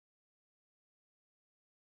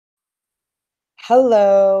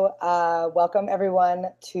Hello, welcome everyone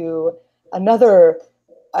to another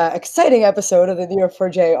exciting episode of the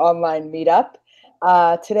Neo4j online meetup.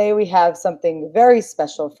 Today we have something very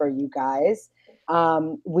special for you guys.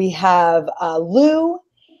 We have Lou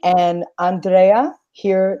and Andrea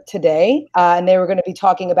here today, and they were going to be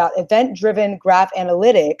talking about event-driven graph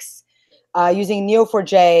analytics using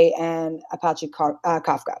Neo4j and Apache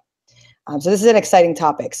Kafka. So this is an exciting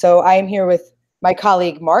topic. So I am here with my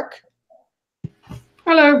colleague, Mark.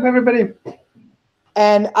 Hello, everybody.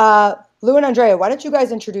 And Lou and Andrea, why don't you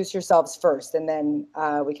guys introduce yourselves first, and then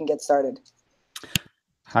we can get started.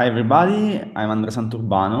 Hi, everybody. I'm Andrea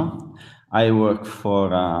Santurbano. I work for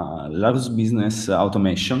Larus Business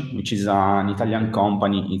Automation, which is an Italian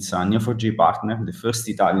company. It's a Neo4j partner, the first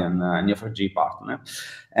Italian Neo4j partner.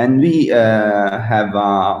 And we have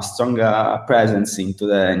a strong presence into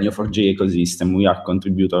the Neo4j ecosystem. We are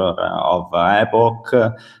contributor of Epoch,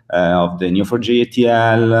 of the Neo4j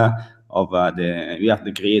ETL, we are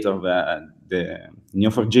the creator of the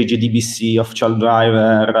Neo4j JDBC of child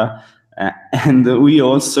driver. And we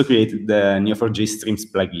also created the Neo4j Streams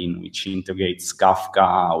plugin, which integrates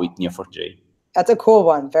Kafka with Neo4j. That's a cool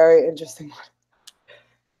one. Very interesting one.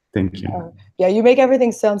 Thank you. Yeah, you make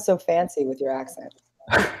everything sound so fancy with your accent.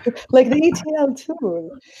 Like the ETL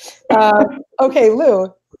too. Okay,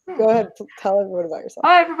 Lou, go ahead. Tell everyone about yourself.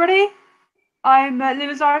 Hi, everybody. I'm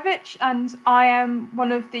Lou Lazarevic, and I am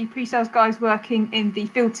one of the pre-sales guys working in the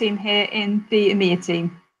field team here in the EMEA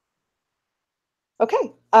team.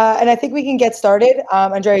 Okay, and I think we can get started.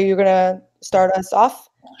 Andrea, you're going to start us off?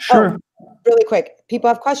 Sure. Oh, really quick. People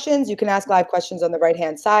have questions. You can ask live questions on the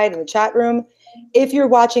right-hand side in the chat room. If you're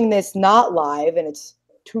watching this not live and it's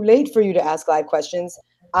too late for you to ask live questions,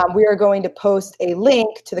 we are going to post a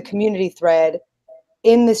link to the community thread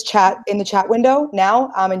in the chat window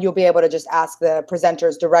now, and you'll be able to just ask the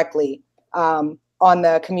presenters directly on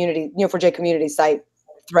the community Neo4j community site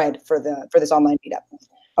thread for this online meetup.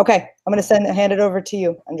 Okay, I'm going to hand it over to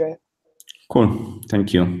you, Andrea. Cool,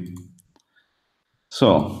 thank you.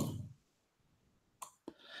 So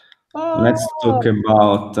let's talk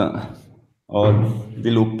about the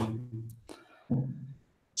loop.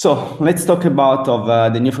 So let's talk about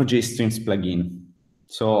the Neo4j Streams plugin.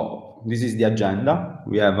 So this is the agenda.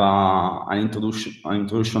 We have an introduction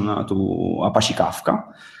to Apache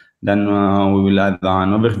Kafka. Then we will have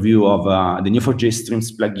an overview of the Neo4j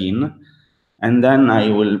Streams plugin. And then I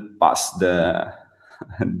will pass the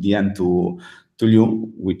end to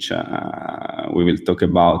Lou, which we will talk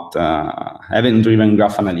about event-driven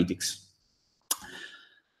graph analytics.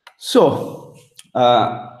 So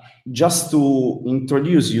just to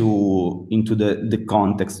introduce you into the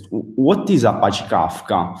context, what is Apache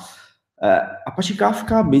Kafka? Apache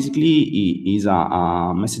Kafka basically is a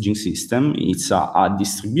messaging system. It's a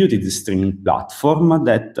distributed streaming platform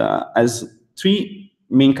that has three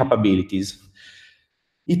main capabilities.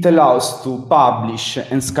 It allows to publish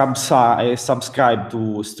and subscribe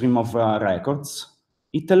to stream of records.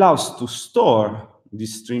 It allows to store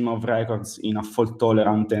this stream of records in a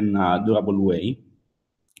fault-tolerant and durable way.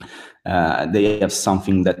 They have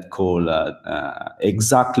something that call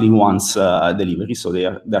exactly once delivery, so they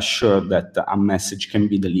are sure that a message can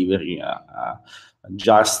be delivered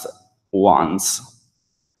just once.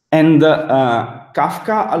 And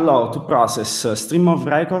Kafka allows to process stream of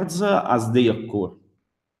records as they occur.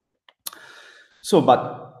 So,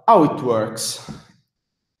 but how it works?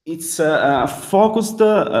 It's focused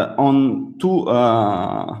on two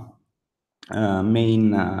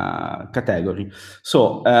main categories.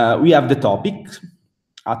 So we have the topic,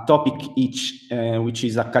 a topic which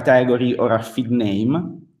is a category or a feed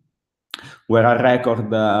name where a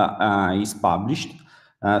record is published.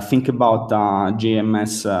 Think about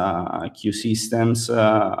JMS queue systems,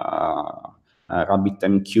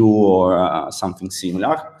 RabbitMQ or something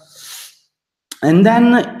similar. And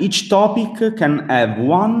then each topic can have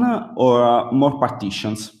one or more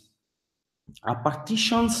partitions. A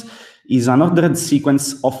partitions is an ordered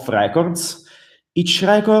sequence of records. Each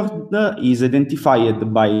record is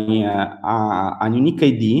identified by a unique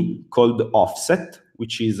ID called offset,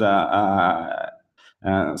 which is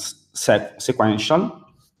sequential.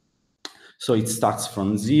 So it starts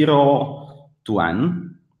from 0 to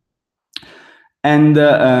n. And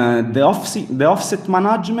the offset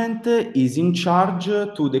management is in charge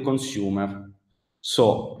to the consumer.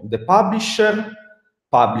 So the publisher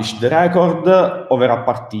publishes the record over a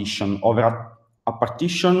partition, a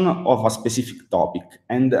partition of a specific topic.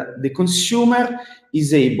 And the consumer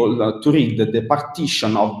is able to read the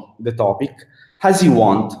partition of the topic as he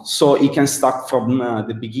wants. So he can start from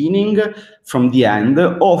the beginning, from the end,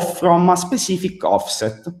 or from a specific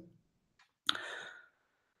offset.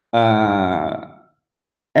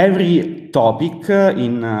 every topic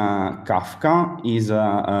in Kafka is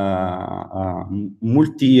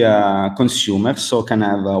multi-consumer, so can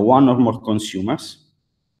have one or more consumers,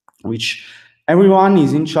 which everyone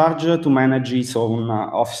is in charge to manage its own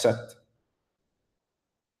offset.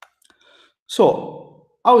 So,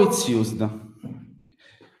 how it's used?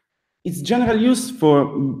 It's generally used for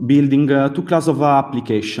building two classes of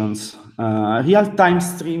applications. Real-time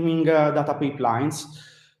streaming data pipelines.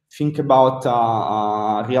 Think about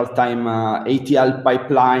real-time ATL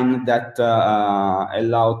pipeline that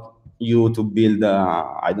allow you to build,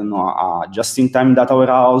 I don't know, just-in-time data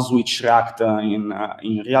warehouse which react in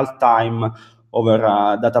real time over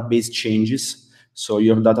database changes. So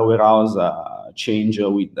your data warehouse change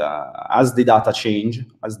with as the data change,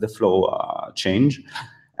 as the flow change.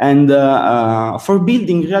 And for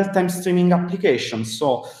building real-time streaming applications,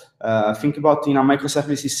 so think about in a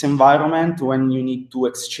microservices environment when you need to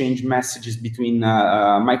exchange messages between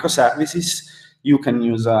microservices, you can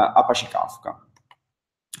use Apache Kafka.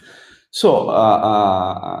 So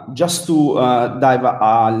just to dive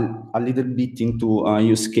a little bit into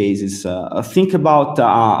use cases, think about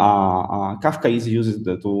Kafka is used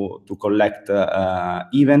to collect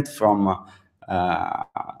events from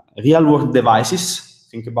real-world devices.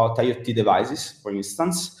 Think about IoT devices, for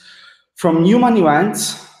instance, from human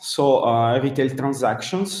events, so retail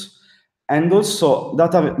transactions, and also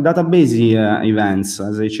database events.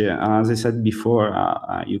 As I said before,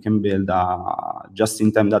 you can build a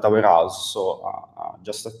just-in-time data warehouse. So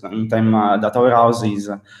just-in-time data warehouse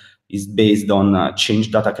is based on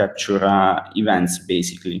change data capture events,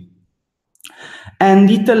 basically.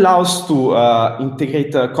 And it allows to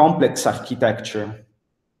integrate a complex architecture.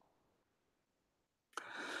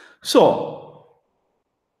 So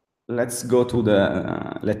let's go to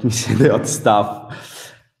the, let me say the hot stuff.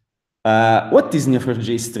 What is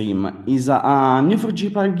Neo4j Stream? Is a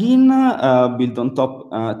Neo4j plugin built on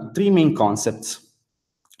top three main concepts.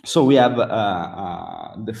 So we have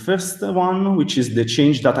the first one, which is the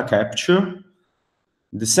change data capture.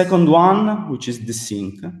 The second one, which is the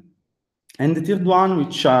sync. And the third one,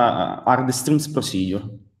 which are the streams procedure.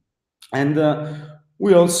 And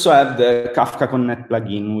we also have the Kafka Connect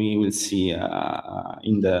plugin we will see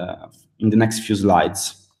in the next few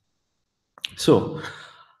slides. So,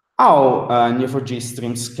 how Neo4j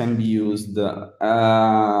streams can be used?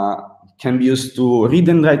 Can be used to read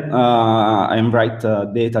and write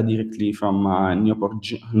data directly from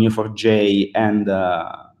Neo4j and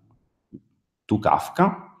to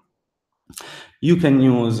Kafka. You can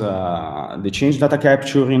use the change data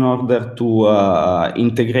capture in order to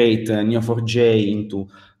integrate Neo4j into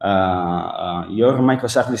your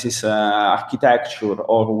microservices architecture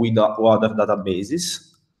or with other databases.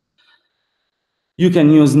 You can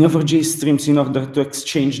use Neo4j streams in order to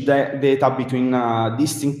exchange data between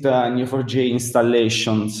distinct Neo4j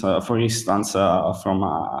installations, for instance, from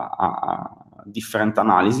different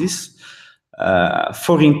analysis.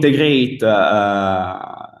 For integrate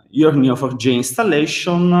your Neo4j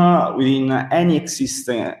installation within any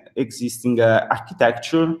existing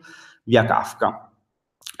architecture via Kafka.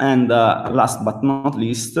 And last but not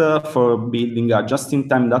least, for building a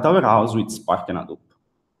just-in-time data warehouse with Spark and Hadoop.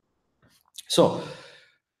 So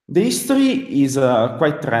the history is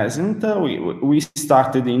quite recent. We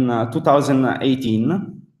started in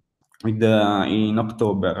 2018. In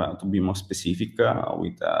October, to be more specific,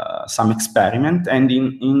 with some experiment. And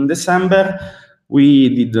in December, we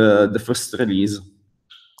did the first release.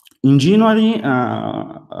 In January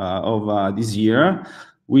of this year,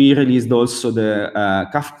 we released also the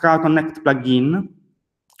Kafka Connect plugin.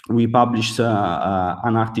 We published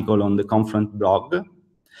an article on the Confluent blog.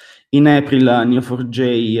 In April,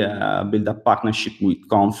 Neo4j built a partnership with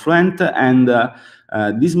Confluent, and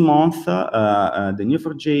this month, the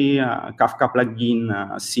Neo4j Kafka plugin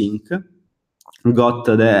sync got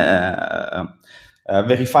the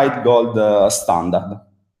verified gold standard.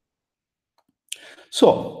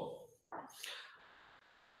 So,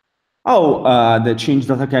 how the change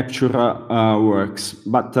data capture works?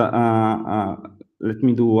 But let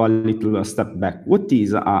me do a little step back. What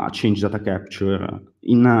is a change data capture?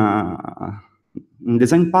 In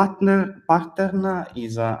design pattern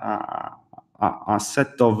is a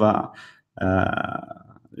set of,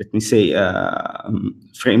 let me say,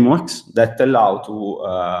 frameworks that allow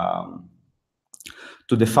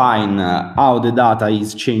to define how the data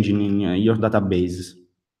is changing in your database.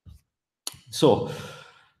 So,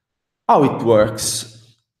 how it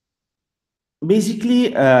works?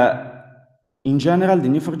 Basically, in general, the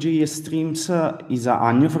Neo4j streams is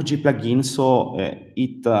a Neo4j plugin, so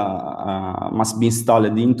it must be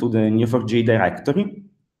installed into the Neo4j directory.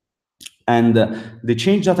 And the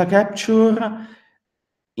change data capture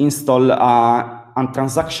install a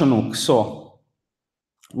transaction hook. So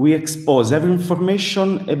we expose every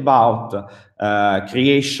information about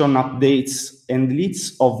creation, updates, and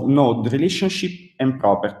deletes of node relationship and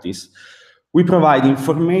properties. We provide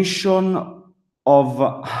information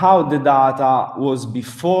of how the data was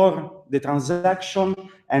before the transaction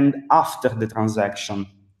and after the transaction.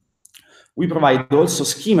 We provide also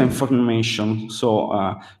schema information. So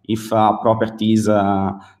if a property is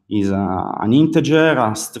an integer,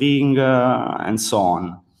 a string, and so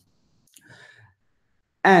on.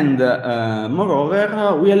 And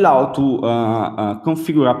moreover, we allow to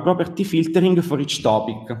configure a property filtering for each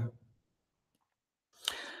topic.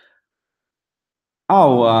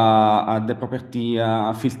 How the property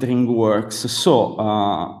filtering works? So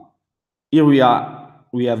here we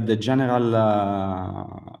have the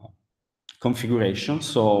general configuration.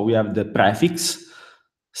 So we have the prefix,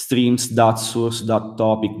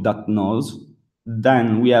 streams.source.topic.nodes.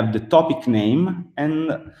 Then we have the topic name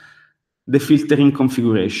and the filtering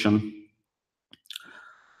configuration.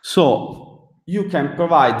 So you can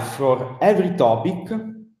provide for every topic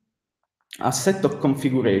a set of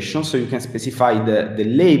configuration, so you can specify the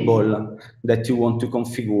label that you want to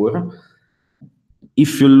configure.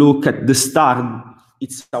 If you look at the start,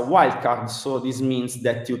 it's a wildcard, so this means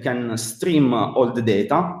that you can stream all the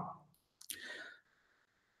data.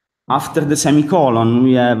 After the semicolon,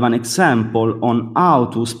 we have an example on how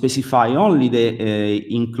to specify only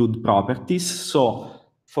the include properties. So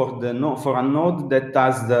for a node that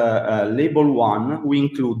has the label 1, we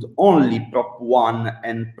include only prop1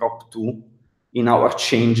 and prop2 in our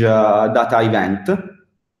change data event.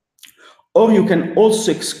 Or you can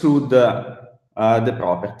also exclude the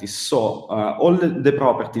properties. So all the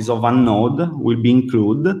properties of a node will be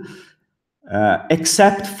included,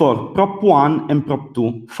 except for prop1 and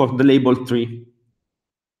prop2 for the label 3.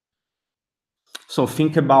 So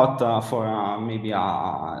think about for maybe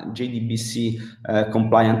a JDBC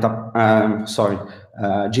compliant,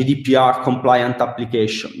 GDPR compliant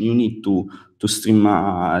application. You need to stream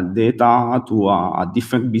data to a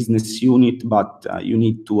different business unit, but you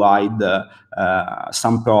need to hide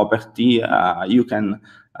some property. You can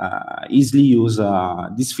easily use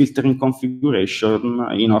this filtering configuration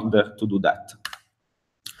in order to do that.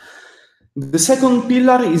 The second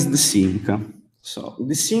pillar is the sink. So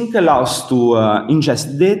the sink allows to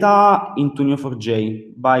ingest data into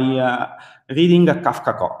Neo4j by reading a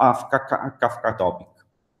Kafka topic.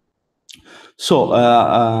 So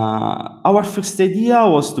our first idea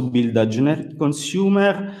was to build a generic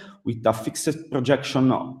consumer with a fixed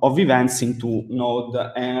projection of events into node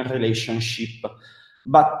and relationship.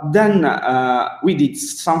 But then we did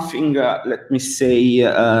something, let me say,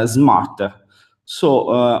 smarter.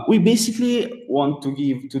 So we basically want to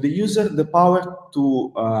give to the user the power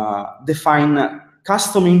to define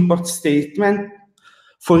custom import statement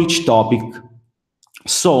for each topic.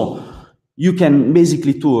 So you can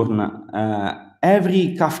basically turn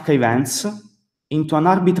every Kafka events into an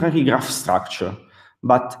arbitrary graph structure.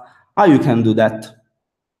 But how you can do that?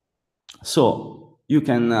 So you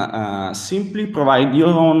can simply provide your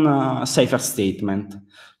own cipher statement.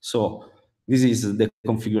 So this is the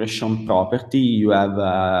configuration property. You have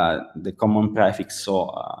the common prefix,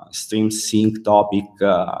 so stream sync topic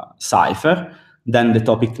cipher, then the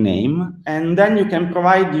topic name, and then you can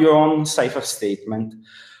provide your own cipher statement.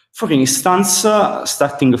 For instance,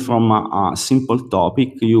 starting from a simple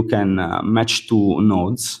topic, you can match two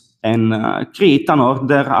nodes and create an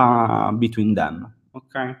order between them.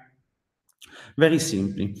 Okay, very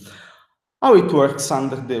simply. How it works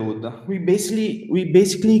under the hood? We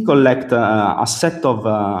basically collect a set of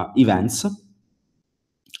events,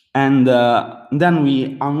 and then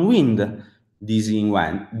we unwind these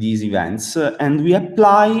events, and we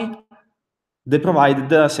apply the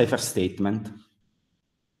provided cipher statement.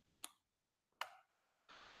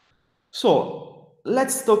 So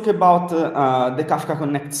let's talk about the Kafka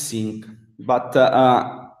Connect sync, but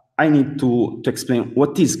I need to explain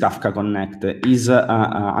what is Kafka Connect. It is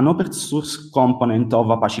an open source component of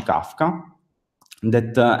Apache Kafka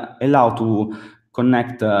that allow to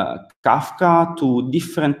connect Kafka to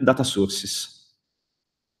different data sources.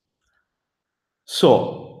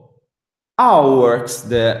 So how works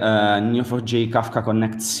the Neo4j Kafka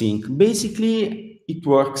Connect sync? Basically, it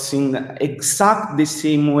works in exact the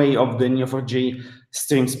same way of the Neo4j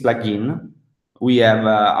Streams plugin. We have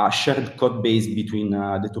a shared code base between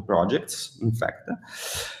the two projects, in fact.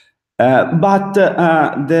 But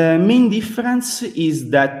the main difference is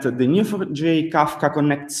that the Neo4j Kafka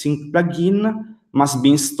Connect Sync plugin must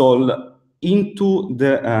be installed into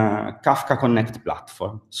the Kafka Connect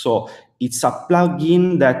platform. So it's a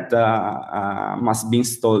plugin that must be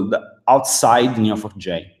installed outside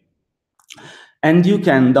Neo4j. And you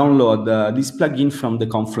can download this plugin from the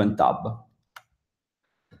Confluent tab.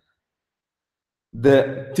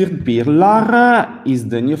 The third pillar is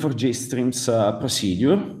the Neo4j streams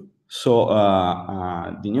procedure. So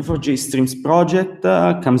the Neo4j streams project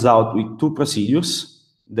comes out with two procedures.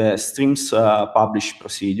 The streams publish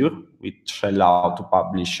procedure, which allow to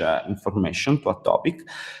publish information to a topic,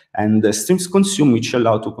 and the streams consume, which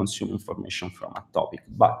allow to consume information from a topic.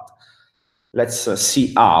 But let's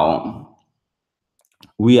see how.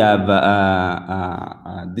 We have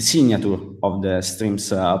the signature of the streams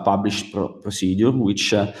publish procedure,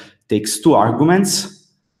 which takes two arguments.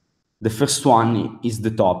 The first one is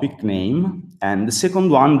the topic name, and the second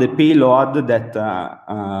one, the payload that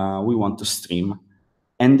we want to stream.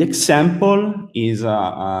 And the example is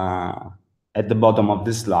at the bottom of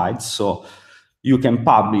the slide. So you can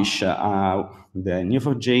publish the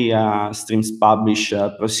Neo4j streams publish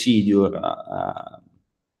procedure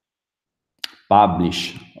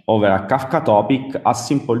publish over a Kafka topic as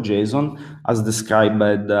simple JSON as described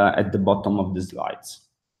at the bottom of the slides.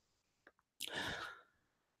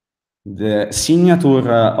 The signature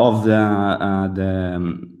of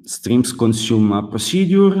the streams consume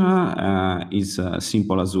procedure is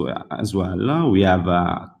simple as well. We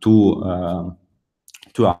have two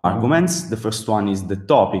arguments. The first one is the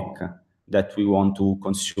topic that we want to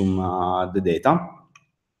consume the data.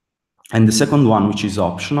 And the second one, which is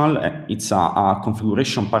optional, it's a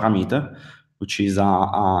configuration parameter, which is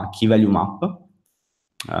a key value map,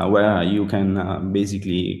 where you can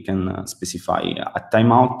basically specify a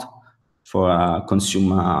timeout for consume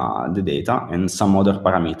the data and some other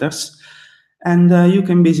parameters. And you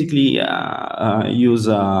can basically use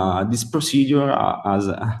this procedure as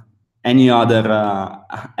any other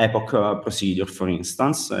epoch procedure, for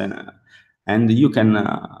instance. And you can,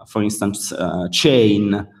 for instance,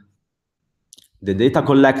 chain the data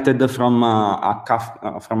collected from a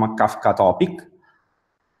Kafka topic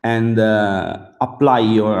and apply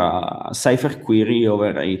your Cypher query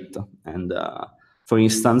over it. And for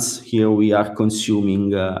instance, here we are consuming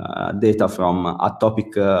data from a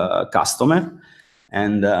topic customer,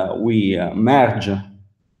 and we merge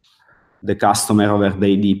the customer over the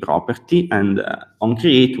ID property, and on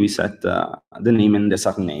create we set the name and the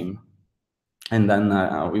surname, and then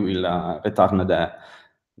we will return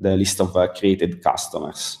the list of created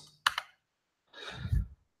customers.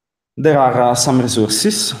 There are some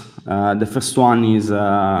resources. The first one is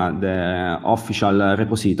the official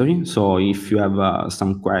repository. So if you have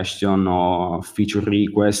some question or feature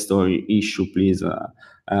request or issue, please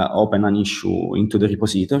open an issue into the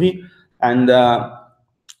repository. And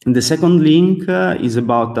the second link is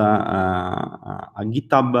about a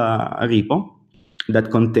GitHub repo that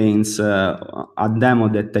contains a demo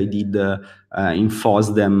that I did in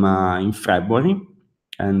FOSDEM in February.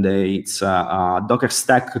 And it's a Docker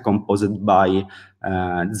stack composed by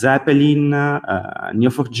Zeppelin,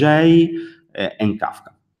 Neo4j, and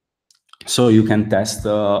Kafka. So you can test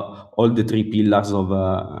all the three pillars of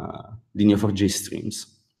the Neo4j streams.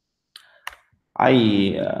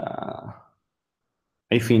 I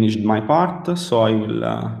finished my part, so I will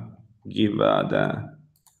give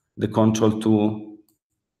the control to.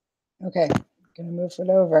 Okay, I'm gonna move it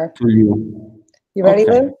over. To you. You ready,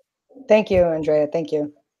 Okay. Lou? Thank you, Andrea. Thank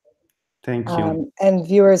you. Thank you. And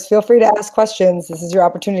viewers, feel free to ask questions. This is your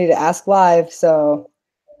opportunity to ask live. So,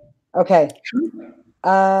 okay.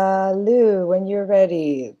 Lou, when you're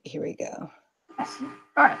ready, here we go. Yes.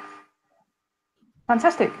 All right.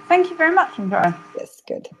 Fantastic. Thank you very much, Andrea. Yes,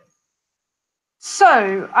 good.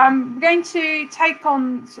 So I'm going to take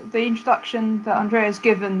on sort of the introduction that Andrea has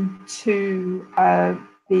given to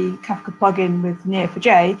the Kafka plugin with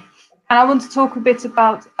Neo4j. And I want to talk a bit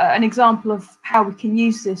about an example of how we can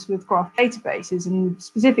use this with graph databases. And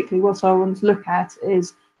specifically what I want to look at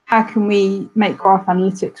is how can we make graph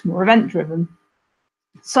analytics more event-driven.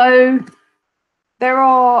 So there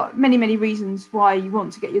are many, many reasons why you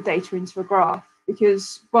want to get your data into a graph,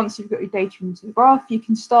 because once you've got your data into the graph, you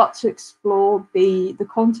can start to explore the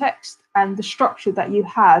context and the structure that you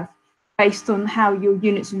have based on how your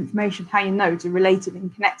units of information, how your nodes are related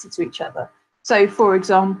and connected to each other. So, for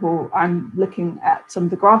example, I'm looking at some of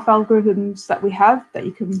the graph algorithms that we have that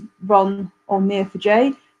you can run on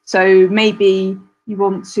Neo4j. So maybe you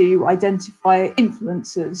want to identify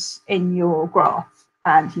influencers in your graph,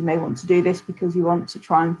 and you may want to do this because you want to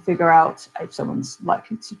try and figure out if someone's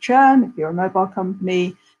likely to churn, if you're a mobile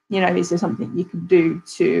company, is there something you can do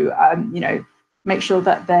to, make sure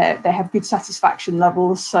that they have good satisfaction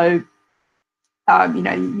levels. So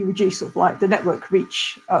you reduce sort of like the network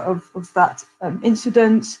reach of that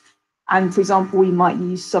incident. And for example, we might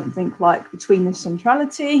use something like betweenness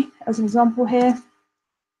centrality as an example here.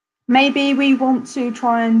 Maybe we want to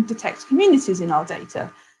try and detect communities in our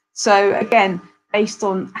data. So again, based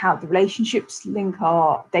on how the relationships link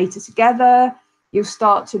our data together, you'll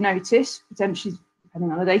start to notice, potentially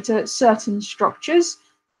depending on the data, certain structures,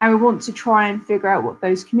 and we want to try and figure out what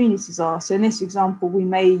those communities are. So in this example, we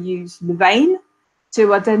may use Louvain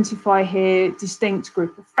to identify here distinct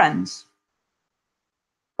group of friends.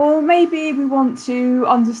 Or maybe we want to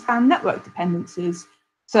understand network dependencies.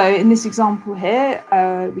 So in this example here,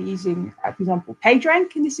 we're using, for example,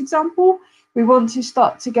 PageRank in this example. We want to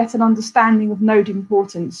start to get an understanding of node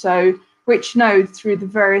importance. So which node through the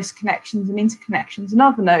various connections and interconnections and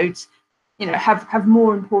other nodes, have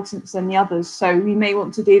more importance than the others. So we may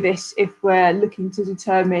want to do this if we're looking to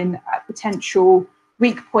determine potential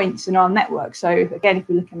weak points in our network. So again, if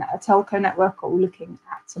we're looking at a telco network or we're looking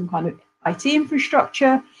at some kind of IT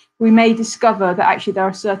infrastructure, we may discover that actually there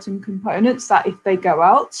are certain components that if they go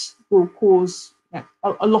out will cause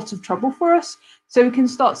a lot of trouble for us. So we can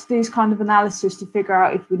start to do this kind of analysis to figure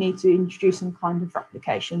out if we need to introduce some kind of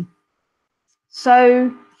replication.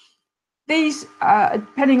 So these,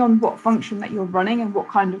 depending on what function that you're running and what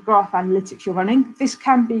kind of graph analytics you're running, this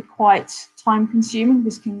can be quite time consuming.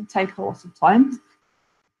 This can take a lot of time.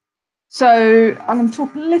 So I'm going to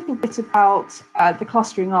talk a little bit about the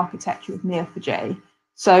clustering architecture of Neo4j.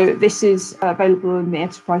 So this is available in the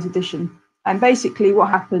Enterprise Edition. And basically what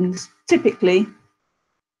happens, typically,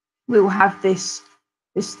 we will have this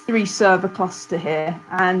 3-server cluster here.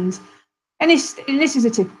 And this is a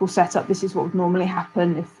typical setup. This is what would normally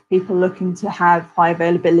happen if people are looking to have high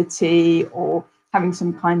availability or having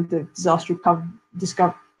some kind of disaster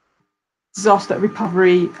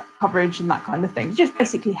recovery coverage and that kind of thing. Just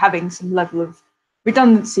basically having some level of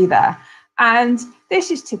redundancy there. And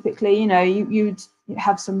this is typically, you'd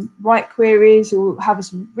have some write queries, you'll have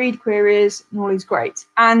some read queries, and all is great.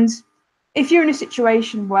 And if you're in a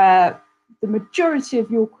situation where the majority of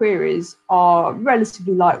your queries are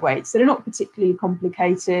relatively lightweight, so they're not particularly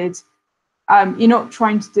complicated, you're not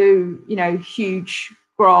trying to do, huge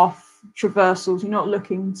graph traversals, you're not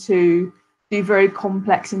looking to do very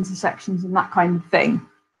complex intersections and that kind of thing.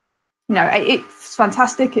 It's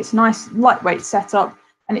fantastic, it's a nice lightweight setup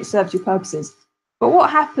and it serves your purposes. But what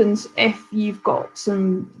happens if you've got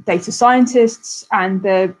some data scientists and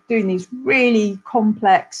they're doing these really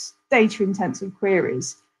complex data intensive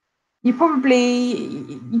queries? You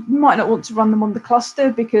might not want to run them on the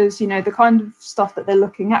cluster because, the kind of stuff that they're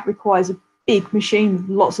looking at requires a big machine with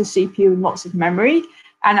lots of CPU and lots of memory.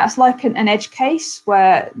 And that's like an edge case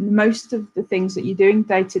where most of the things that you're doing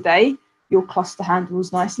day to day, your cluster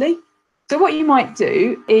handles nicely. So what you might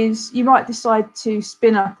do is you might decide to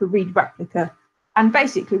spin up a read replica. And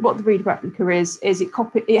basically what the read replica is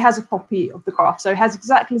it has a copy of the graph. So it has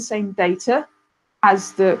exactly the same data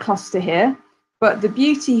as the cluster here. But the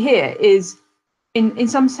beauty here is, in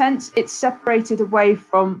some sense, it's separated away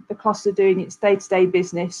from the cluster doing its day-to-day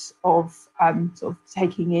business of sort of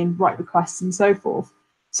taking in write requests and so forth.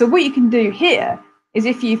 So what you can do here is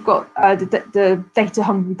if you've got the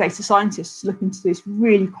data-hungry data scientists looking to do this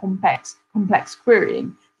really complex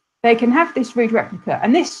querying, they can have this read replica,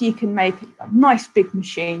 and this you can make a nice big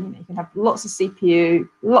machine. You can have lots of CPU,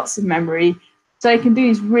 lots of memory, so you can do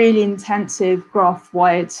these really intensive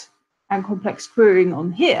graph-wide and complex querying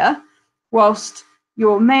on here, whilst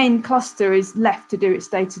your main cluster is left to do its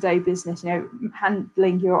day-to-day business,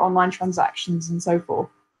 handling your online transactions and so forth.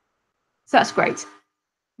 So that's great.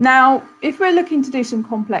 Now, if we're looking to do some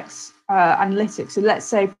complex analytics, so let's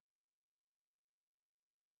say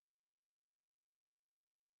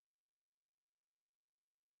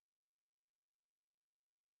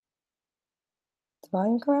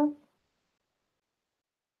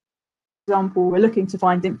example, we're looking to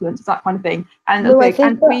find influence, that kind of thing, and Lou, we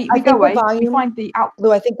go away, we find the output.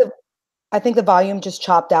 Lou, I think the volume just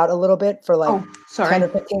chopped out a little bit for like 10 or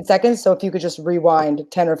 15 seconds. So if you could just rewind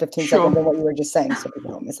 10 or 15 seconds on what you were just saying, so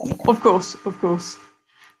people don't miss anything. Of course.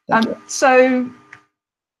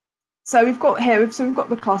 So we've got here, we've got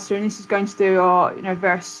the cluster, and this is going to do our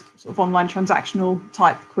various sort of online transactional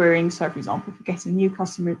type querying. So for example, if we get a new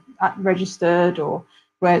customer registered, or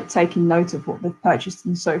we're taking note of what they've purchased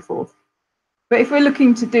and so forth. But if we're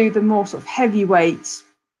looking to do the more sort of heavyweight,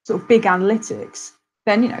 sort of big analytics,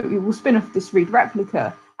 then we will spin off this read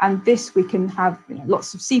replica, and this we can have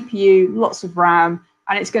lots of CPU, lots of RAM,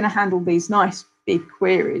 and it's going to handle these nice big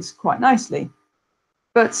queries quite nicely.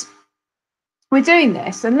 But we're doing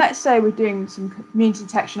this, and let's say we're doing some community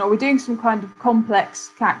detection, or we're doing some kind of complex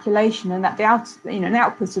calculation, and at the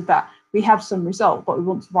output of that, we have some result, but we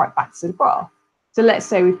want to write back to the graph. So let's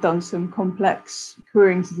say we've done some complex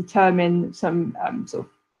querying to determine some sort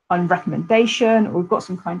of kind of recommendation, or we've got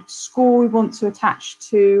some kind of score we want to attach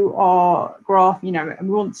to our graph, and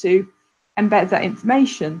we want to embed that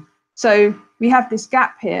information. So we have this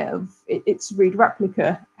gap here of it's read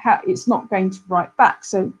replica, it's not going to write back.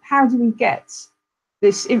 So how do we get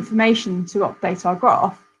this information to update our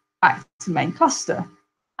graph back to main cluster?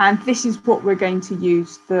 And this is what we're going to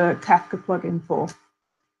use the Kafka plugin for.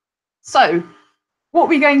 So what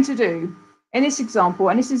we're going to do in this example,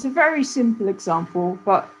 and this is a very simple example,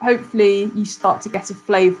 but hopefully you start to get a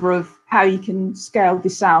flavor of how you can scale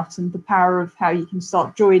this out and the power of how you can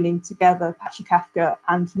start joining together Apache Kafka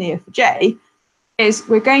and Neo4j, is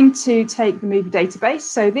we're going to take the movie database.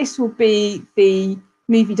 So this will be the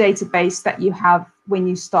movie database that you have when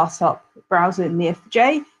you start up the browser in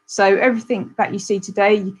Neo4j. So everything that you see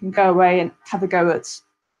today, you can go away and have a go at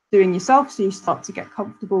doing yourself, so you start to get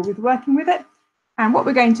comfortable with working with it. And what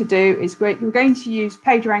we're going to do is we're going to use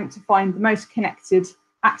PageRank to find the most connected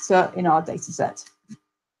actor in our data set.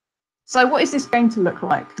 So what is this going to look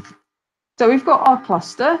like? So we've got our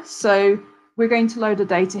cluster. So we're going to load the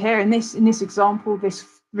data here. In this example, this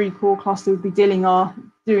 3-core cluster will be doing our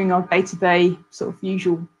day-to-day sort of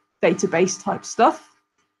usual database type stuff.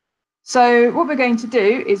 So what we're going to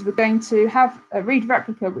do is we're going to have a read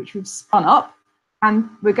replica, which we've spun up, and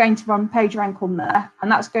we're going to run PageRank on there,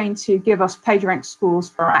 and that's going to give us PageRank scores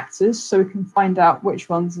for our actors, so we can find out which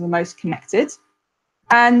ones are the most connected.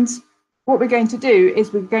 And what we're going to do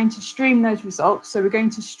is we're going to stream those results. So we're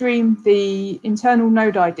going to stream the internal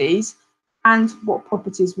node IDs and what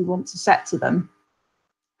properties we want to set to them.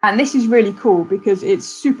 And this is really cool because it's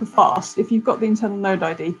super fast if you've got the internal node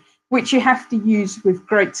ID, which you have to use with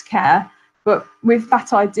great care. But with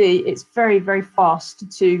that ID, it's very, very fast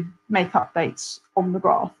to make updates on the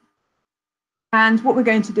graph. And what we're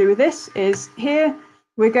going to do with this is here,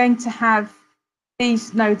 we're going to have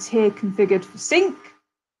these nodes here configured for sync.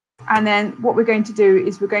 And then what we're going to do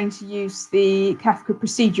is we're going to use the Kafka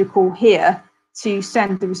procedure call here to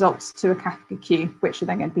send the results to a Kafka queue, which are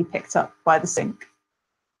then going to be picked up by the sync.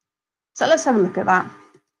 So let's have a look at that.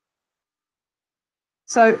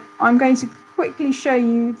 So I'm going to quickly show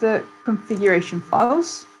you the configuration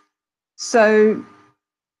files. So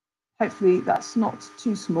hopefully that's not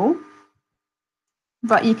too small,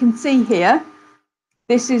 but you can see here,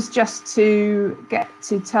 this is just to get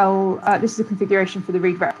to tell, this is the configuration for the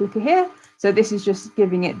read replica here. So this is just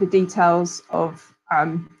giving it the details of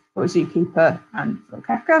Zookeeper and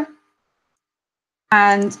Kafka.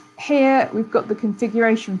 And here we've got the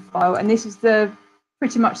configuration file, and this is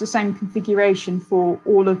pretty much the same configuration for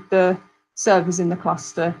all of the servers in the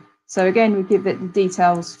cluster. So again, we give it the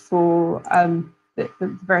details for the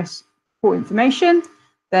various port information.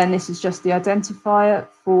 Then this is just the identifier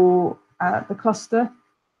for the cluster.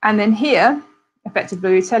 And then here,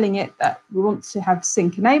 effectively, we're telling it that we want to have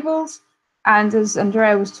sync enabled. And as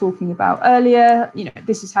Andrea was talking about earlier,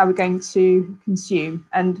 this is how we're going to consume.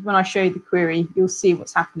 And when I show you the query, you'll see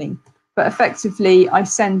what's happening. But effectively, I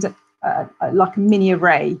send like a mini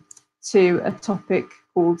array to a topic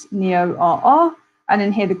called Neo4j. And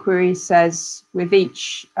then here the query says with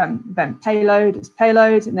each event payload, it's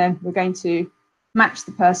payload. And then we're going to match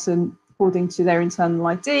the person according to their internal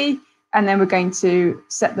ID. And then we're going to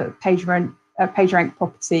set the PageRank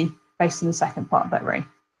property based on the second part of that array.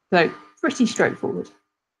 So pretty straightforward.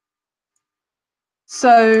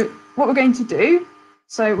 So what we're going to do,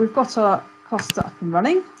 so we've got our cluster up and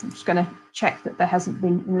running. I'm just going to check that there hasn't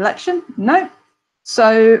been an election. No.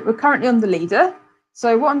 So we're currently on the leader.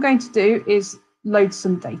 So what I'm going to do is load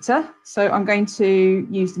some data. So I'm going to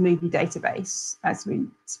use the movie database as we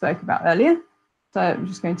spoke about earlier. So I'm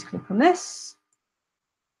just going to click on this.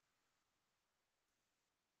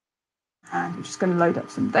 And we're just going to load up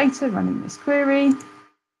some data running this query.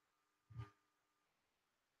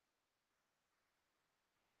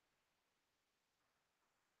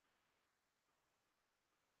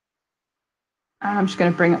 And I'm just going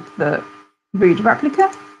to bring up the read replica.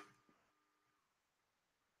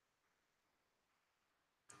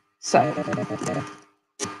 So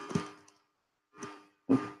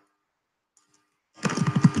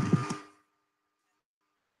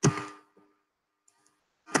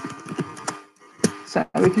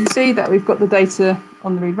we can see that we've got the data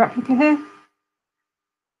on the read replica here.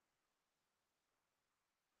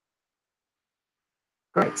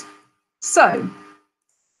 Great. So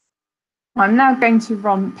I'm now going to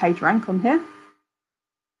run PageRank on here.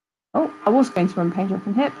 Oh, I was going to run PageRank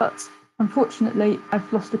on here, but Unfortunately,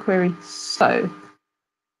 I've lost the query. So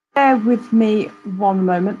bear with me one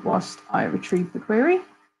moment whilst I retrieve the query.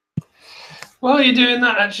 While you're doing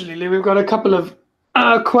that, actually, Lou, we've got a couple of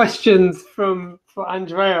questions for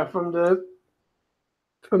Andrea from the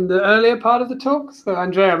earlier part of the talk. So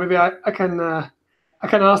Andrea, maybe I can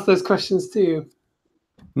ask those questions to you.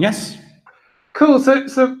 Yes. Cool.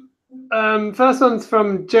 So first one's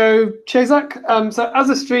from Joe Chazak. So as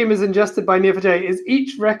a stream is ingested by Neo4j, is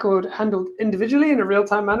each record handled individually in a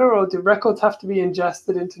real-time manner, or do records have to be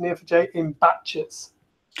ingested into Neo4j in batches?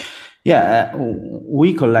 Yeah,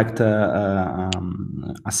 we collect a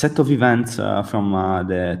set of events from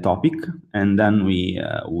the topic, and then we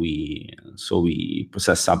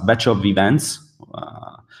process a batch of events.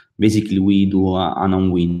 Basically, we do an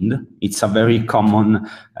unwind. It's a very common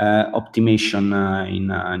optimization in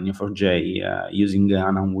Neo4j using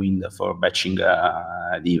an unwind for batching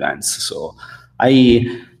the events. So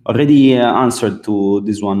I already answered to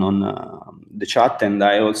this one on the chat, and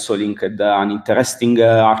I also linked an interesting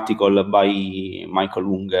article by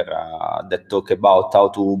Michael Unger that talk about how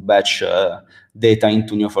to batch data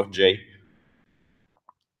into Neo4j.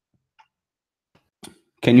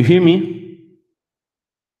 Can you hear me?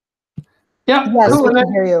 Yeah, Yes, cool. we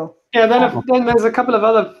can hear you. Yeah, then there's a couple of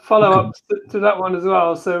other follow-ups to that one as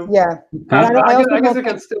well. So Yeah, I guess we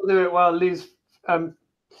can still do it while Lou's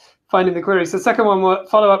finding the query. So second one,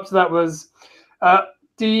 follow-up to that was,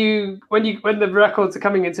 when the records are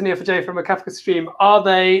coming into Neo4j from a Kafka stream, are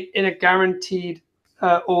they in a guaranteed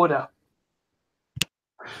order?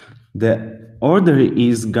 The order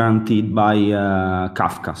is guaranteed by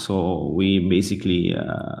Kafka, so we basically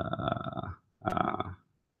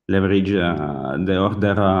leverage the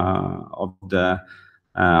order of the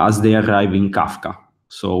as they arrive in Kafka.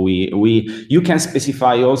 So you can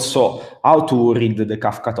specify also how to read the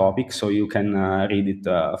Kafka topic. So you can read it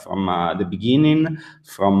from the beginning,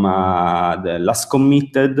 from the last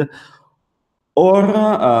committed,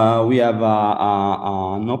 or we have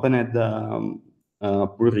an opened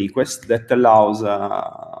pull request that allows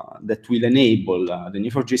that will enable the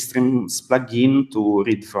Neo4j Streams plugin to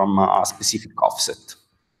read from a specific offset.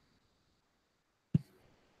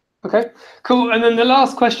 Okay, cool. And then the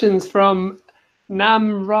last question's from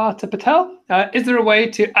Namrata Patel. Is there a way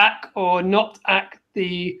to ACK or not ACK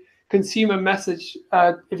the consumer message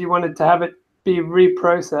if you wanted to have it be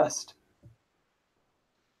reprocessed?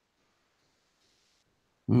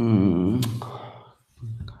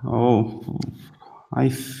 Oh, I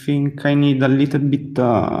think I need a little bit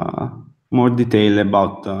more detail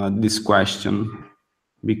about this question,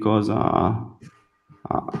 because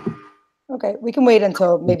okay, we can wait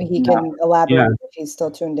until maybe he can elaborate if he's still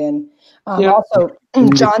tuned in. Also,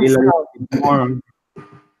 John Sell.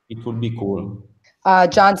 It would be cool.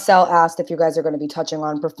 John Sell asked if you guys are going to be touching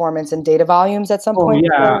on performance and data volumes at some point.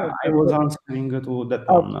 Yeah, I was answering to that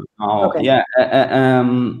one. Okay. Yeah,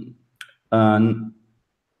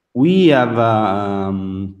 we have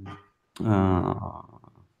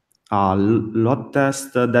a lot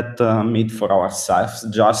test that made for ourselves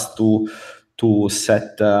just to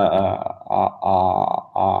set a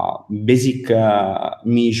basic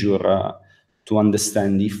measure to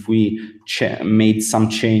understand if we made some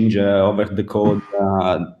change over the code,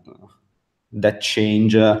 that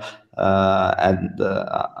change had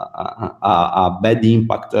a bad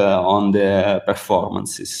impact on the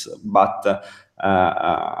performances. But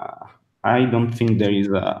I don't think there is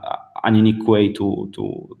an unique way to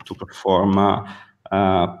perform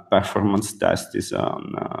performance tests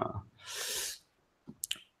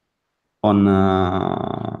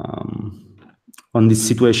on this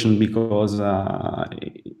situation, because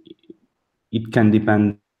it can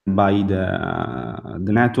depend by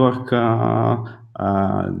the network, the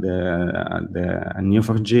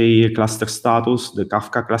Neo4j cluster status, the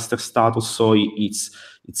Kafka cluster status. So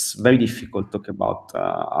it's very difficult to talk about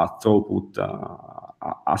a throughput,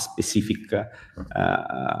 a specific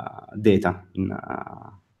data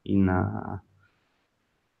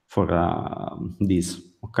for this.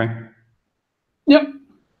 Okay. Yep.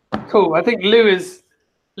 Cool. I think Lou is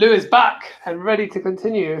back and ready to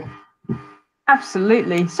continue.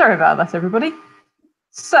 Absolutely. Sorry about that, everybody.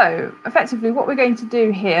 So effectively what we're going to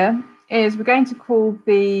do here is we're going to call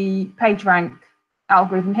the PageRank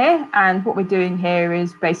algorithm here. And what we're doing here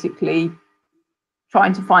is basically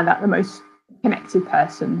trying to find out the most connected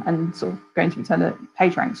person and sort of going to return a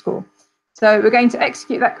PageRank score. So we're going to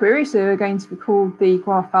execute that query. So we're going to call the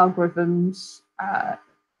graph algorithms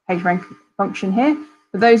PageRank function here.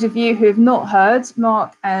 For those of you who have not heard,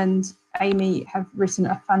 Mark and Amy have written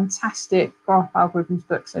a fantastic graph algorithms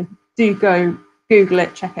book. So do go Google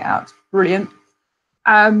it, check it out. It's brilliant.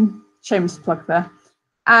 shameless plug there.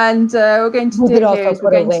 And we're going to do here is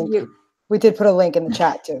we're going to we did put a link in the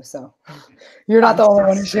chat too, so you're not the only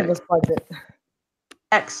one who shameless plugged it.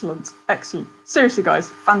 Excellent, excellent. Seriously, guys,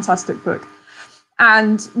 fantastic book.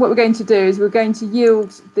 And what we're going to do is we're going to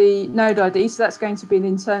yield the node ID. So that's going to be an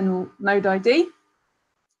internal node ID.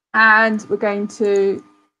 And we're going to,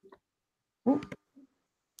 oh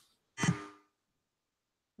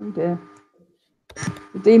dear,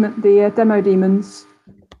 the demo daemons.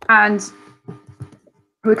 And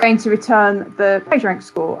we're going to return the PageRank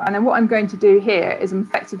score. And then what I'm going to do here is I'm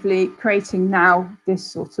effectively creating now this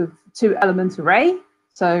sort of 2-element array.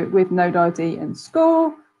 So with node ID and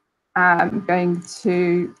score, I'm going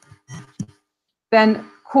to then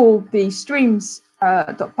call the streams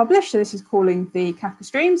 .publish. So this is calling the Kafka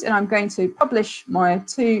streams, and I'm going to publish my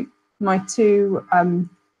two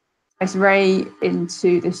array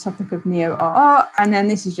into this topic of Neo4j, and then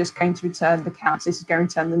this is just going to return the counts. This is going to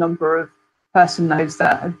return the number of person nodes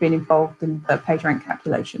that have been involved in the PageRank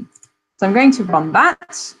calculation. So I'm going to run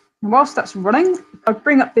that, and whilst that's running, I'll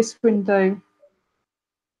bring up this window.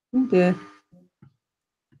 Oh dear.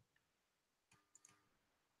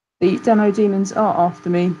 The demo demons are after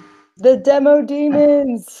me. The demo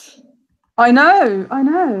demons. I know.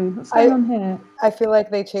 What's going on here? I feel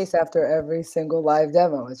like they chase after every single live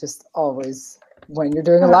demo. It's just always when you're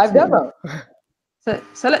doing a live demo.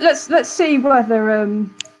 So let's see whether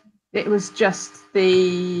it was just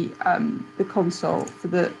the console for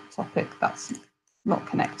the topic that's not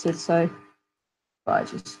connected. So if I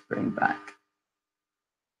just bring back.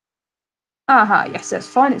 Aha, yes, that's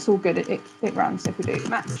fine. It's all good. It runs. If we do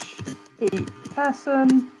match the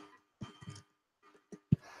person.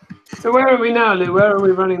 So where are we now, Lou? Where are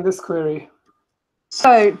we running this query?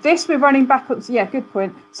 So this we're running back on. Yeah, good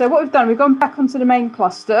point. So what we've done, we've gone back onto the main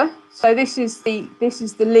cluster. So this is the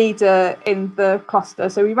leader in the cluster.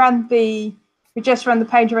 So we just ran the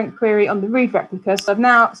PageRank query on the read replica. So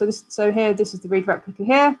here this is the read replica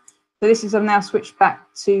here. So I've now switched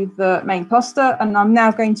back to the main cluster, and I'm now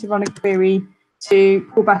going to run a query to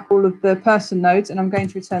pull back all of the person nodes, and I'm going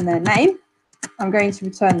to return their name. I'm going to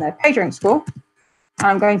return their PageRank score, and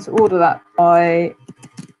I'm going to order that by.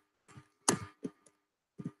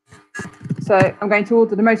 So I'm going to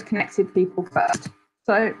order the most connected people first.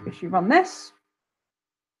 So if you run this,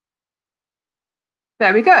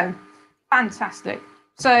 there we go. Fantastic.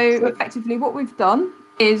 So effectively what we've done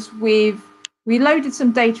is we loaded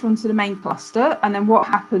some data onto the main cluster, and then what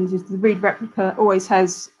happens is the read replica always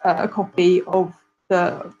has a copy of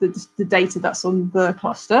the data that's on the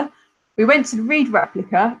cluster. We went to the read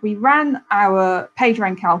replica, we ran our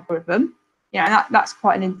PageRank algorithm. And that's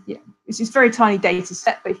quite it's this very tiny data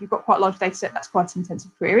set, but if you've got quite a large data set, that's quite an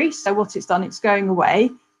intensive query. So what it's done, it's going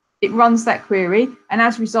away, it runs that query, and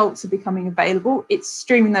as results are becoming available, it's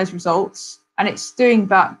streaming those results, and it's doing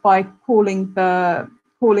that by calling the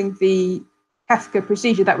Kafka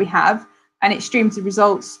procedure that we have, and it streams the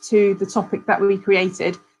results to the topic that we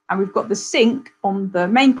created, and we've got the sync on the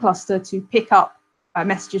main cluster to pick up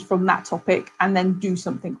messages from that topic and then do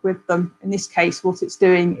something with them. In this case, what it's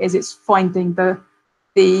doing is it's finding the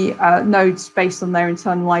nodes based on their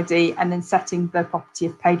internal ID and then setting the property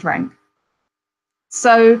of PageRank.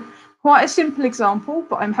 So quite a simple example,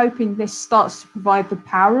 but I'm hoping this starts to provide the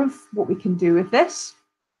power of what we can do with this.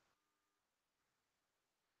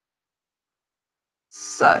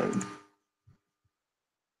 So.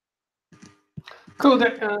 Cool.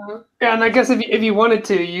 Yeah, and I guess if you wanted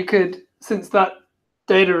to, you could, since that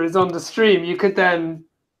data is on the stream, you could then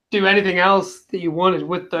do anything else that you wanted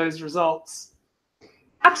with those results.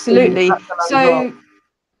 Absolutely.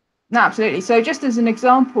 Absolutely. So just as an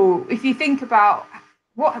example, if you think about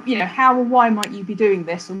how or why might you be doing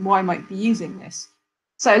this and why might you be using this?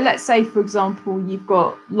 So let's say, for example, you've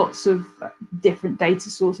got lots of different data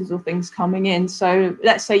sources or things coming in. So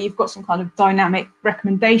let's say you've got some kind of dynamic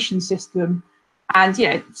recommendation system. And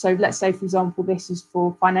so let's say, for example, this is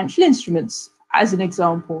for financial instruments as an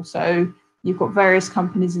example. So you've got various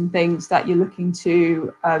companies and things that you're looking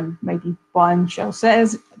to maybe buy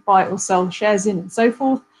or sell shares in and so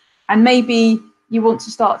forth. And maybe you want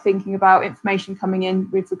to start thinking about information coming in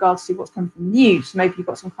with regards to what's coming from the news. Maybe you've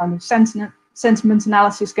got some kind of sentiment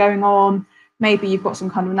analysis going on. Maybe you've got some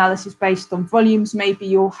kind of analysis based on volumes. Maybe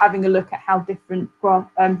you're having a look at how different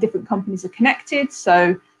companies are connected.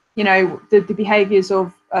 So, the behaviors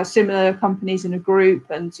of similar companies in a group,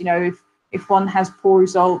 and, if one has poor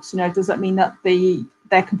results, does that mean that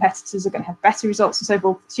their competitors are going to have better results and so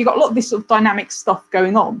forth? So you've got a lot of this sort of dynamic stuff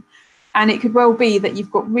going on. And it could well be that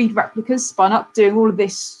you've got read replicas spun up doing all of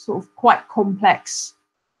this sort of quite complex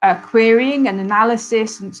querying and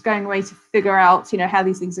analysis, and it's going away to figure out, how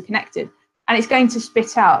these things are connected. And it's going to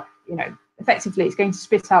spit out, effectively, it's going to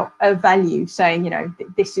spit out a value saying,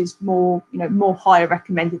 this is more higher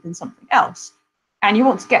recommended than something else. And you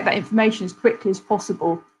want to get that information as quickly as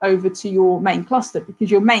possible over to your main cluster,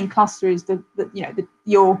 because your main cluster is the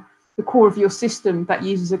core of your system that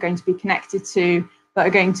users are going to be connected to, that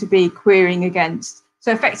are going to be querying against.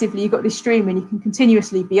 So effectively, you've got this stream and you can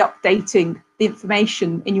continuously be updating the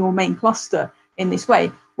information in your main cluster in this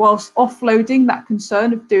way, whilst offloading that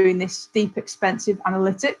concern of doing this deep, expensive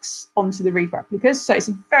analytics onto the read replicas. So it's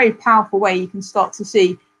a very powerful way you can start to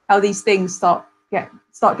see how these things start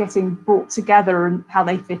getting brought together and how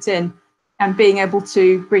they fit in, and being able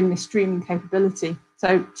to bring this streaming capability.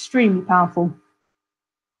 So extremely powerful.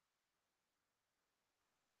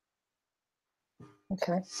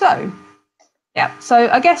 Okay. So, yeah. So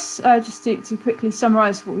I guess just to quickly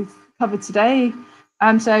summarize what we've covered today.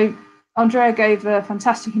 So Andrea gave a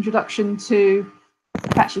fantastic introduction to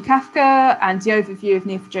Apache Kafka and the overview of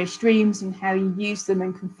Neo4j streams and how you use them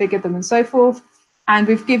and configure them and so forth. And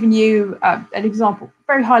we've given you an example,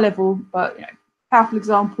 very high level, but powerful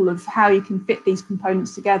example of how you can fit these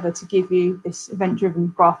components together to give you this event-driven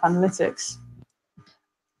graph analytics.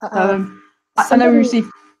 I know we received.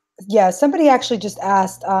 Yeah, somebody actually just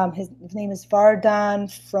asked. His name is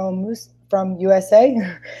Vardan from USA.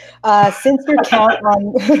 Since your count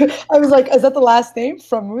on, I was like, is that the last name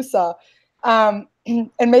from Musa? And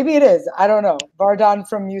maybe it is. I don't know. Vardan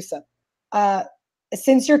from Musa.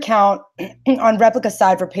 Since your count on replica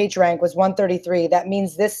side for PageRank was 133, that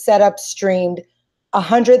means this setup streamed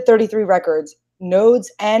 133 records, nodes,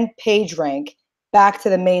 and PageRank back to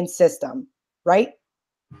the main system, right?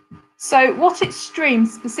 So what it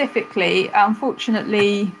streams specifically,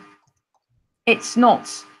 unfortunately, it's not.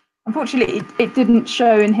 Unfortunately, it didn't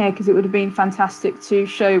show in here, because it would have been fantastic to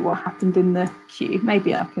show what happened in the queue.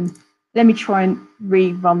 Maybe I can. Let me try and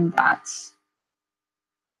rerun that.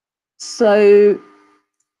 So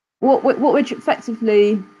what we're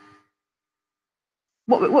effectively,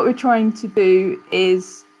 what we're trying to do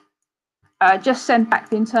is just send back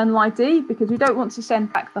the internal ID, because we don't want to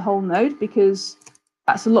send back the whole node, because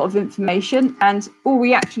that's a lot of information, and all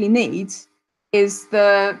we actually need is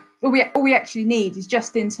all we actually need is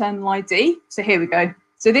just the internal ID. So here we go.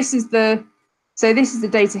 So this is the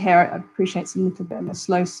data here. I appreciate it's a little bit on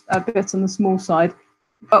the small side,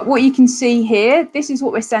 but what you can see here, this is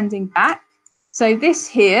what we're sending back. So this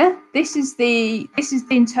here, this is the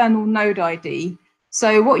internal node ID.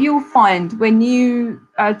 So what you'll find when you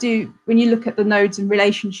look at the nodes and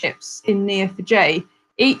relationships in Neo4j,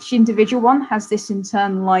 each individual one has this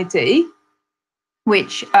internal ID,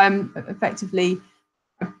 which effectively,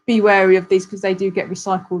 be wary of these because they do get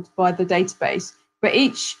recycled by the database. But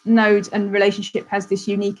each node and relationship has this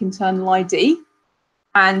unique internal ID,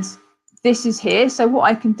 and this is here. So what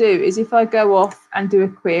I can do is, if I go off and do a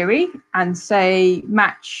query and say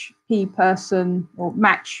match P person or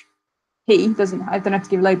match P, I don't have to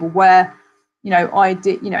give a label, where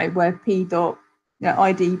ID, where P dot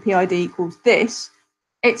ID PID equals this,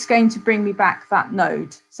 it's going to bring me back that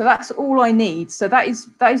node. So that's all I need. So that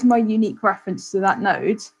is my unique reference to that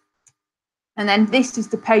node. And then this is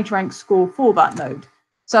the PageRank score for that node.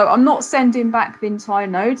 So I'm not sending back the entire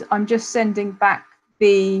node. I'm just sending back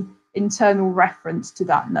the internal reference to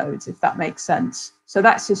that node, if that makes sense. So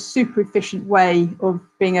that's a super efficient way of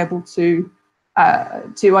being able to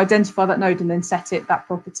identify that node and then set it that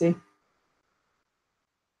property.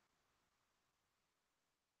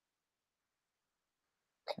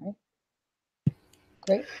 Okay.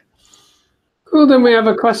 Great. Cool. Then we have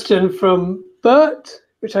a question from Bert,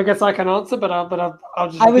 which I guess I can answer, but I'll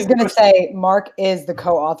just. I was going to say Mark is the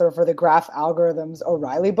co-author for the Graph Algorithms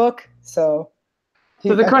O'Reilly book, so.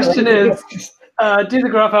 So the question is, do the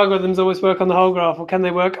graph algorithms always work on the whole graph, or can they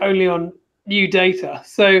work only on new data?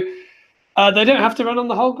 So they don't have to run on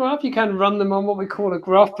the whole graph. You can run them on what we call a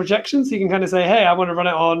graph projection. So you can kind of say, hey, I want to run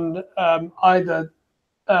it on either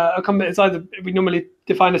we normally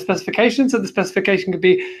define a specification. So the specification could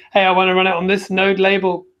be, hey, I want to run it on this node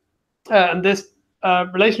label and this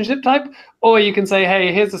relationship type. Or you can say,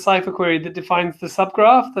 hey, here's a Cypher query that defines the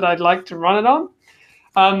subgraph that I'd like to run it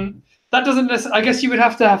on. That doesn't necessarily, I guess you would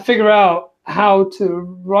have to figure out how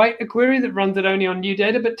to write a query that runs it only on new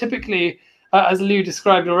data. But typically, as Lou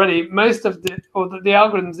described already, most of the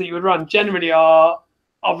algorithms that you would run generally are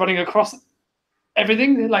running across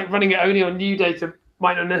everything. Like running it only on new data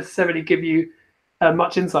might not necessarily give you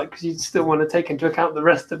much insight, because you still want to take into account the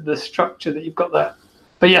rest of the structure that you've got there.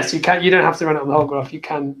 But yes, you can. You don't have to run it on the whole graph. You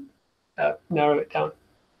can narrow it down.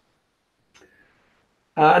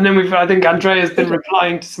 And then I think Andrea has been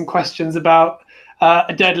replying to some questions about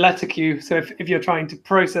a dead letter queue. So if you're trying to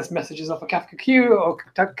process messages off a Kafka queue or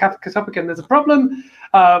Kafka topic and there's a problem,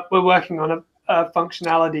 we're working on a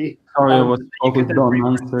functionality. Sorry, I was focused on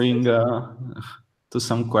answering to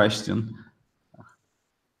some question.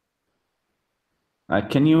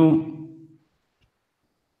 Can you?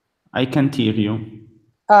 I can't hear you.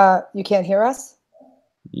 You can't hear us?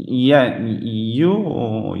 Yeah,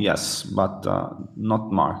 you, yes, but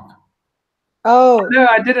not Mark. Oh no,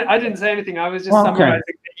 I didn't say anything. I was just summarizing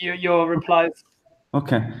your replies.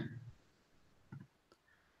 Okay.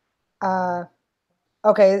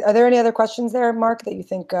 Okay. Are there any other questions there, Mark, that you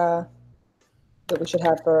think that we should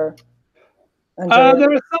have for Andrea?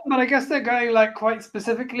 There are some, but I guess they're going like quite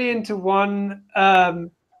specifically into one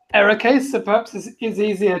error case. So perhaps it's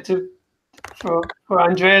easier for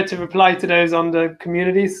Andrea to reply to those on the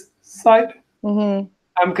community site.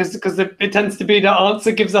 Because it tends to be the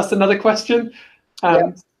answer gives us another question.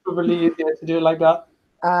 It's probably easier to do it like that.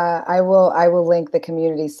 I will link the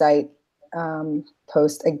community site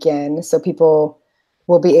post again, so people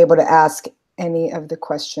will be able to ask any of the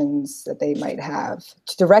questions that they might have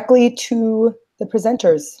directly to the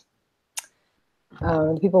presenters,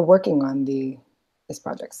 the people working on this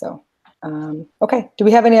project. So, okay. Do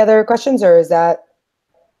we have any other questions, or is that?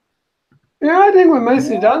 Yeah, I think we're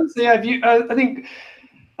mostly done. So yeah, I think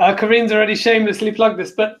Corinne's already shamelessly plugged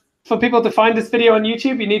this, but for people to find this video on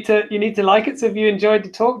YouTube, you need to like it. So if you enjoyed the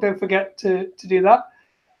talk, don't forget to do that.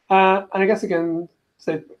 And I guess again,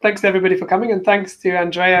 so thanks to everybody for coming, and thanks to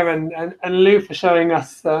Andrea and Lou for showing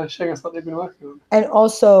us what they've been working on. And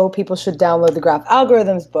also, people should download the Graph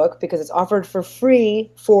Algorithms book because it's offered for free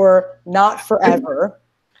for not forever.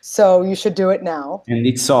 So you should do it now. And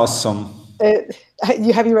it's awesome.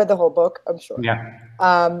 Have you read the whole book? I'm sure.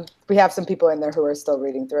 Yeah. We have some people in there who are still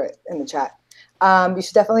reading through it in the chat. You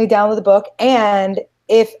should definitely download the book. And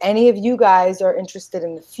if any of you guys are interested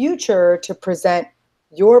in the future to present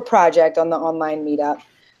your project on the online meetup,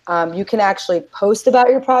 you can actually post about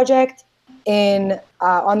your project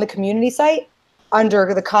on the community site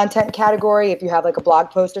under the content category if you have like a blog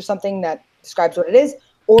post or something that describes what it is,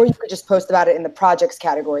 or you could just post about it in the projects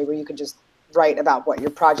category where you could just write about what your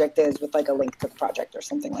project is with like a link to the project or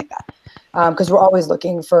something like that. Because we're always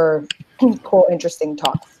looking for cool, interesting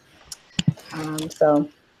talks. So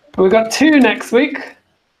we've got 2 next week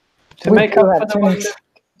to make up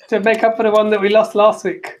for the one that we lost last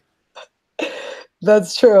week.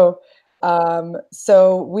 That's true.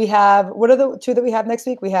 So we have, what are the 2 that we have next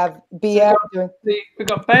week? We have Bia. We've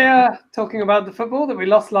got Bea talking about the football that we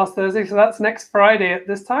lost last Thursday. So that's next Friday at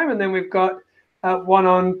this time. And then we've got one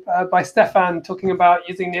on by Stefan talking about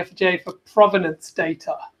using Neo4j for provenance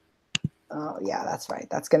data. Oh yeah, that's right.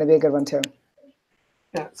 That's going to be a good one too.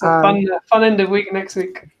 Yeah, it's a fun end of week next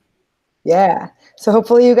week. Yeah. So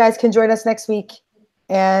hopefully you guys can join us next week.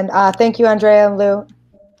 And thank you, Andrea and Lou.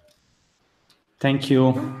 Thank you.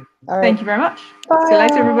 All right. Thank you very much. Bye. See you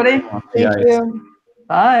later, everybody. Thank you.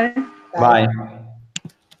 Bye. Bye.